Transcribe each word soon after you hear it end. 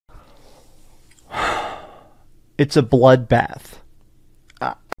It's a bloodbath.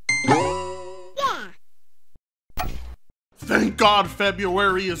 Thank God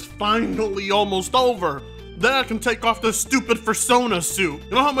February is finally almost over. Then I can take off this stupid fursona suit.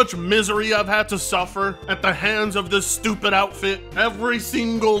 You know how much misery I've had to suffer at the hands of this stupid outfit? Every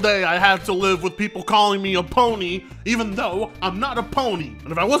single day I had to live with people calling me a pony, even though I'm not a pony.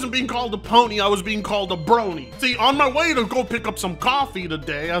 And if I wasn't being called a pony, I was being called a brony. See, on my way to go pick up some coffee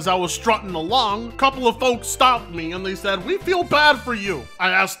today, as I was strutting along, a couple of folks stopped me and they said, "We feel bad for you." I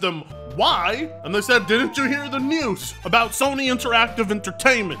asked them, "Why?" And they said, "Didn't you hear the news about Sony Interactive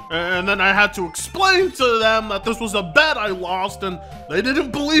Entertainment?" And then I had to explain to them that this was a bet I lost, and they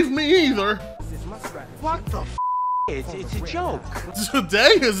didn't believe me either. What the f***? It's a joke.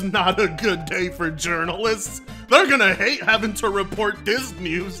 Today is not a good day for journalists. They're gonna hate having to report this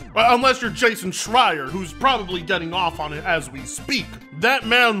news. Unless you're Jason Schreier, who's probably getting off on it as we speak. That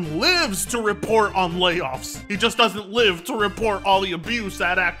man lives to report on layoffs. He just doesn't live to report all the abuse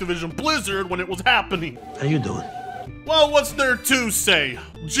at Activision Blizzard when it was happening. How you doing? Well, what's there to say?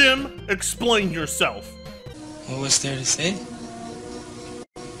 Jim, explain yourself. Well, what's there to say?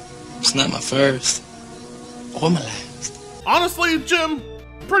 It's not my first or my last. Honestly, Jim,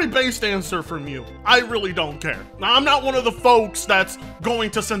 pretty based answer from you. I really don't care. Now, I'm not one of the folks that's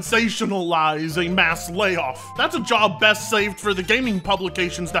going to sensationalize a mass layoff. That's a job best saved for the gaming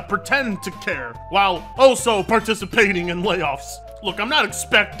publications that pretend to care, while also participating in layoffs. Look, I'm not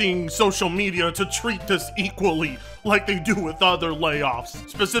expecting social media to treat this equally like they do with other layoffs,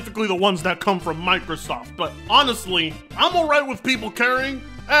 specifically the ones that come from Microsoft, but honestly, I'm alright with people caring,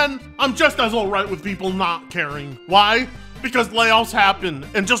 and I'm just as alright with people not caring. Why? Because layoffs happen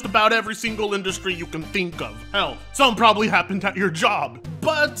in just about every single industry you can think of. Hell, some probably happened at your job.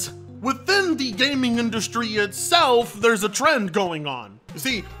 But within the gaming industry itself, there's a trend going on. You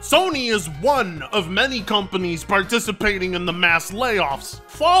see, Sony is one of many companies participating in the mass layoffs,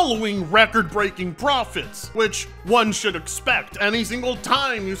 following record-breaking profits, which one should expect. Any single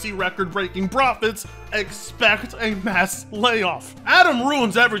time you see record-breaking profits, expect a mass layoff. Adam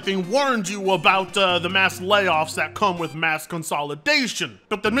Ruins Everything warned you about the mass layoffs that come with mass consolidation.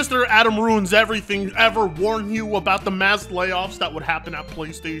 But did Mr. Adam Ruins Everything ever warn you about the mass layoffs that would happen at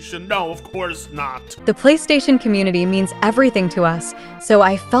PlayStation? No, of course not. The PlayStation community means everything to us, so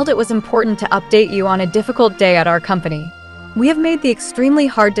I felt it was important to update you on a difficult day at our company. We have made the extremely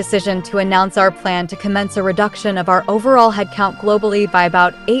hard decision to announce our plan to commence a reduction of our overall headcount globally by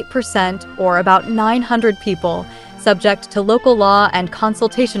about 8% or about 900 people, subject to local law and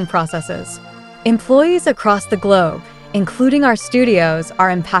consultation processes. Employees across the globe, including our studios,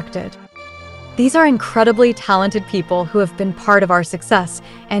 are impacted. These are incredibly talented people who have been part of our success,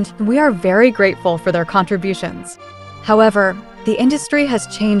 and we are very grateful for their contributions. However, the industry has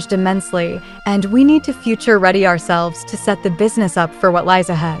changed immensely, and we need to future-ready ourselves to set the business up for what lies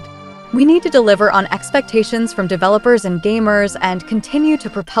ahead. We need to deliver on expectations from developers and gamers and continue to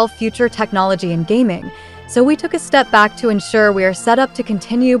propel future technology in gaming, so we took a step back to ensure we are set up to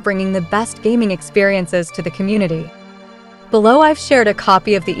continue bringing the best gaming experiences to the community. Below, I've shared a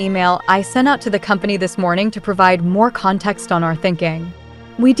copy of the email I sent out to the company this morning to provide more context on our thinking.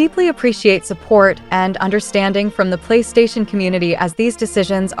 We deeply appreciate support and understanding from the PlayStation community as these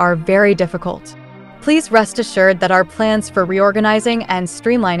decisions are very difficult. Please rest assured that our plans for reorganizing and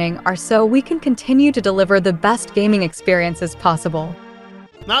streamlining are so we can continue to deliver the best gaming experiences possible.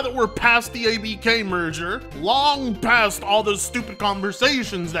 Now that we're past the ABK merger, long past all those stupid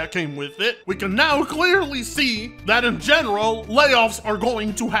conversations that came with it, we can now clearly see that in general, layoffs are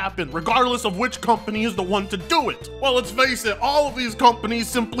going to happen, regardless of which company is the one to do it. Well, let's face it, all of these companies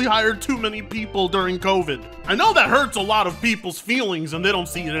simply hired too many people during COVID. I know that hurts a lot of people's feelings and they don't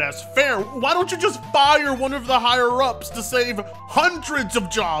see it as fair. Why don't you just fire one of the higher-ups to save hundreds of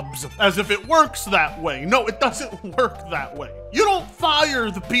jobs? As if it works that way. No, it doesn't work that way. You don't fire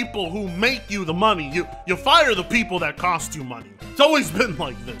the people who make you the money. You fire the people that cost you money. It's always been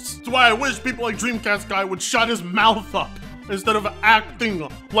like this. That's why I wish people like Dreamcast Guy would shut his mouth up instead of acting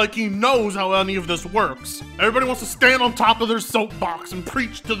like he knows how any of this works. Everybody wants to stand on top of their soapbox and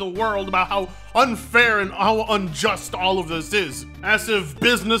preach to the world about how unfair and how unjust all of this is. As if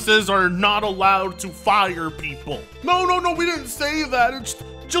businesses are not allowed to fire people. No, we didn't say that. It's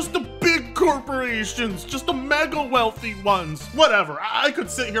just the big corporations, just the mega wealthy ones. Whatever, I could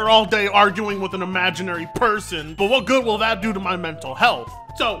sit here all day arguing with an imaginary person, but what good will that do to my mental health?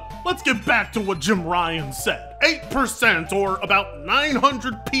 So let's get back to what Jim Ryan said. 8% or about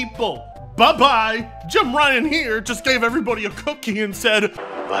 900 people. Bye-bye. Jim Ryan here just gave everybody a cookie and said,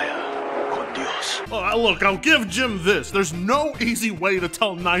 Vaya con Dios. boss. Look, I'll give Jim this. There's no easy way to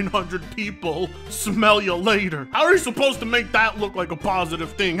tell 900 people, smell you later. How are you supposed to make that look like a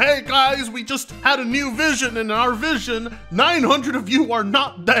positive thing? Hey guys, we just had a new vision, and in our vision, 900 of you are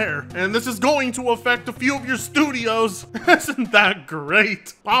not there. And this is going to affect a few of your studios. Isn't that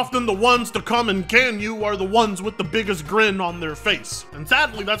great? Often the ones to come and can you are the ones with the biggest grin on their face. And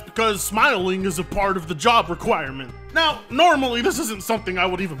sadly, that's because smiling is a part of the job requirement. Now, normally this isn't something I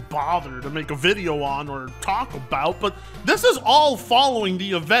would even bother to make a video on or talk about, but this is all following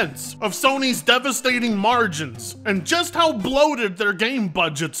the events of Sony's devastating margins and just how bloated their game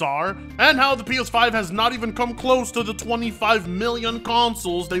budgets are, and how the PS5 has not even come close to the 25 million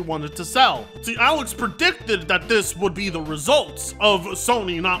consoles they wanted to sell. See, Alex predicted that this would be the results of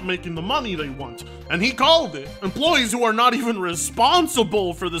Sony not making the money they want, and he called it. Employees who are not even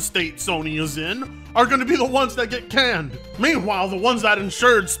responsible for the state Sony is in are going to be the ones that get canned. Meanwhile, the ones that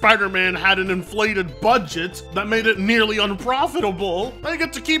ensured Spider-Man had an inflated budget that made it nearly unprofitable, they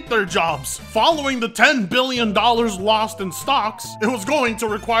get to keep their jobs. Following the $10 billion lost in stocks, it was going to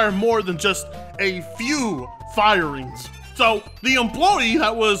require more than just a few firings. So the employee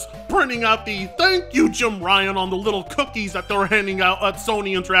that was printing out the "Thank you, Jim Ryan" on the little cookies that they were handing out at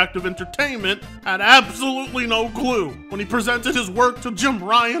Sony Interactive Entertainment had absolutely no clue. When he presented his work to Jim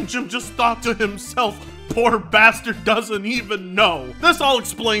Ryan, Jim just thought to himself, poor bastard doesn't even know. This all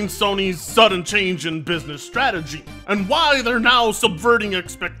explains Sony's sudden change in business strategy, and why they're now subverting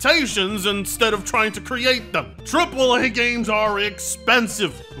expectations instead of trying to create them. AAA games are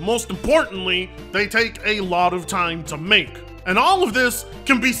expensive. Most importantly, they take a lot of time to make. And all of this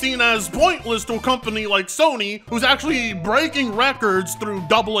can be seen as pointless to a company like Sony, who's actually breaking records through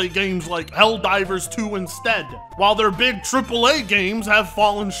AA games like Helldivers 2 instead, while their big AAA games have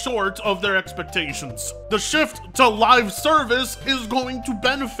fallen short of their expectations. The shift to live service is going to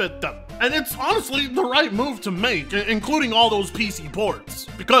benefit them. And it's honestly the right move to make, including all those PC ports.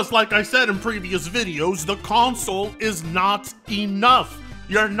 Because like I said in previous videos, the console is not enough.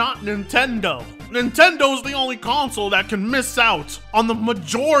 You're not Nintendo. Nintendo's the only console that can miss out on the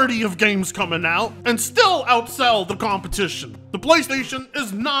majority of games coming out and still outsell the competition. The PlayStation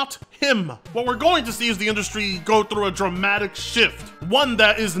is not him. What we're going to see is the industry go through a dramatic shift, one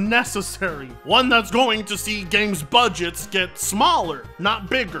that is necessary, one that's going to see games budgets get smaller, not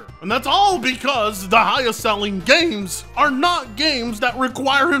bigger. And that's all because the highest selling games are not games that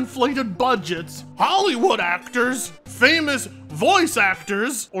require inflated budgets, Hollywood actors, famous voice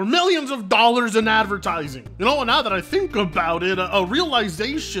actors, or millions of dollars in advertising. You know, now that I think about it, a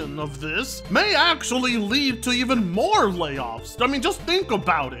realization of this may actually lead to even more layoffs. I mean, just think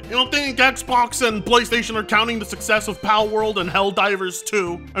about it. You don't think Xbox and PlayStation are counting the success of Palworld and Helldivers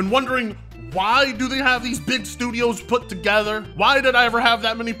 2 and wondering, why do they have these big studios put together? Why did I ever have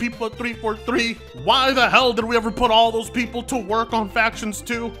that many people at 343? Why the hell did we ever put all those people to work on Factions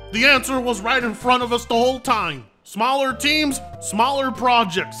 2? The answer was right in front of us the whole time. Smaller teams, smaller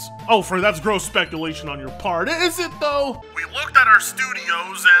projects. Oh, that's gross speculation on your part, is it though? We looked at our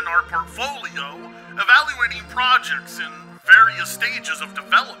studios and our portfolio, evaluating projects in various stages of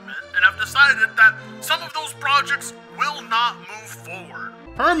development, and have decided that some of those projects will not move forward.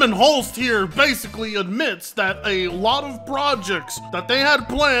 Herman Holst here basically admits that a lot of projects that they had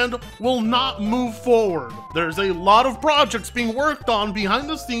planned will not move forward. There's a lot of projects being worked on behind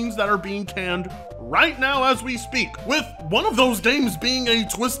the scenes that are being canned right now as we speak, with one of those games being a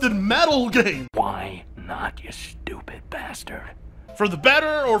Twisted Metal game. Why not, you stupid bastard? For the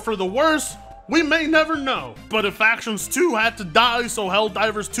better or for the worse, we may never know. But if Factions 2 had to die so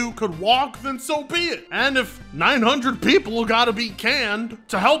Helldivers 2 could walk, then so be it. And if 900 people gotta be canned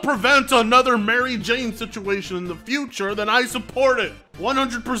to help prevent another Mary Jane situation in the future, then I support it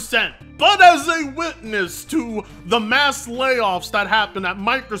 100%. But as a witness to the mass layoffs that happened at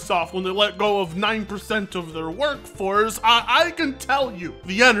Microsoft when they let go of 9% of their workforce, I can tell you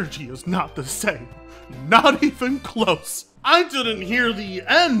the energy is not the same. Not even close. I didn't hear the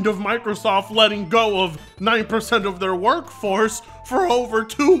end of Microsoft letting go of 9% of their workforce for over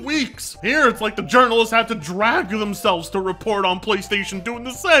 2 weeks. Here, it's like the journalists have to drag themselves to report on PlayStation doing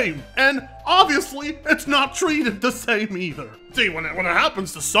the same. And obviously, it's not treated the same either. See, when it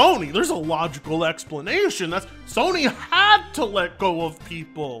happens to Sony, there's a logical explanation. That's Sony had to let go of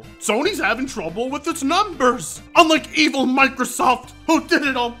people. Sony's having trouble with its numbers. Unlike evil Microsoft, who did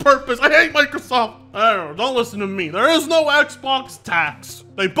it on purpose. I hate Microsoft. Don't listen to me. There is no Xbox tax.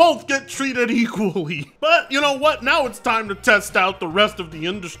 They both get treated equally. But you know what? Now it's time to test out the rest of the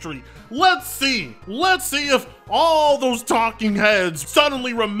industry. Let's see if all those talking heads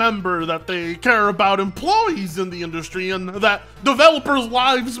suddenly remember that they care about employees in the industry and that developers'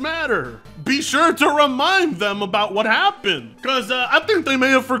 lives matter. Be sure to remind them about what happened, because I think they may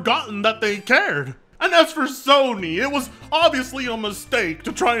have forgotten that they cared. And as for Sony, it was obviously a mistake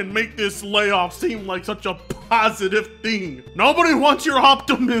to try and make this layoff seem like such a positive thing. Nobody wants your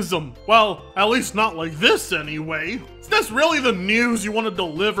optimism. Well, at least not like this anyway. Is this really the news you want to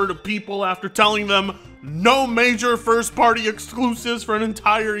deliver to people after telling them no major first-party exclusives for an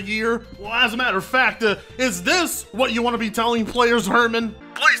entire year? Well, as a matter of fact, is this what you want to be telling players, Herman?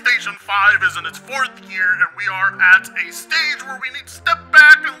 PlayStation 5 is in its 4th year, and we are at a stage where we need to step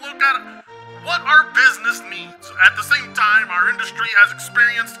back and look at what our business needs. At the same time, our industry has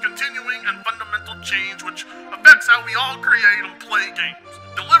experienced continuing and fundamental change which affects how we all create and play games.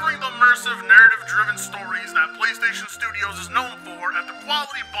 Delivering the immersive, narrative-driven stories that PlayStation Studios is known for at the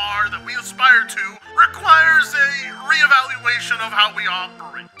quality bar that we aspire to requires a reevaluation of how we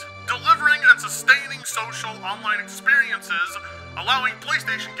operate. Delivering and sustaining social online experiences, allowing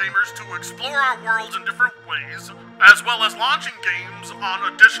PlayStation gamers to explore our worlds in different ways, as well as launching games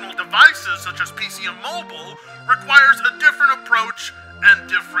on additional devices such as PC and mobile, requires a different approach and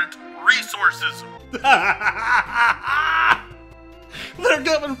different resources. They're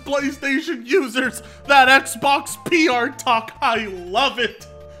giving PlayStation users that Xbox PR talk. I love it.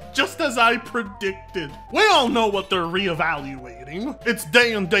 Just as I predicted. We all know what they're reevaluating. It's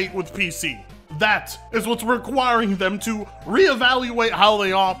day and date with PC. That is what's requiring them to reevaluate how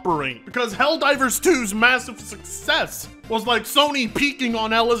they operate. Because Helldivers 2's massive success was like Sony peaking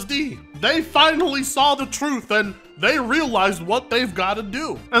on LSD. They finally saw the truth and they realized what they've got to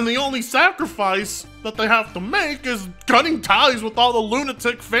do. And the only sacrifice that they have to make is cutting ties with all the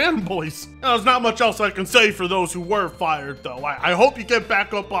lunatic fanboys. Now, there's not much else I can say for those who were fired, though. I hope you get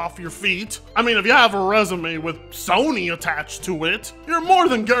back up off your feet. I mean, if you have a resume with Sony attached to it, you're more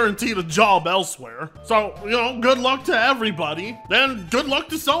than guaranteed a job elsewhere. So, you know, good luck to everybody. Then good luck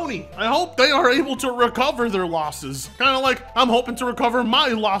to Sony. I hope they are able to recover their losses. Kind of like I'm hoping to recover my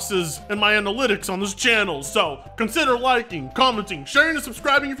losses in my analytics on this channel. So consider liking, commenting, sharing, and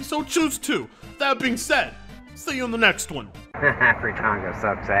subscribing if you so choose to. That being said, see you in the next one. Fritongo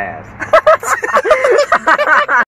sucks ass.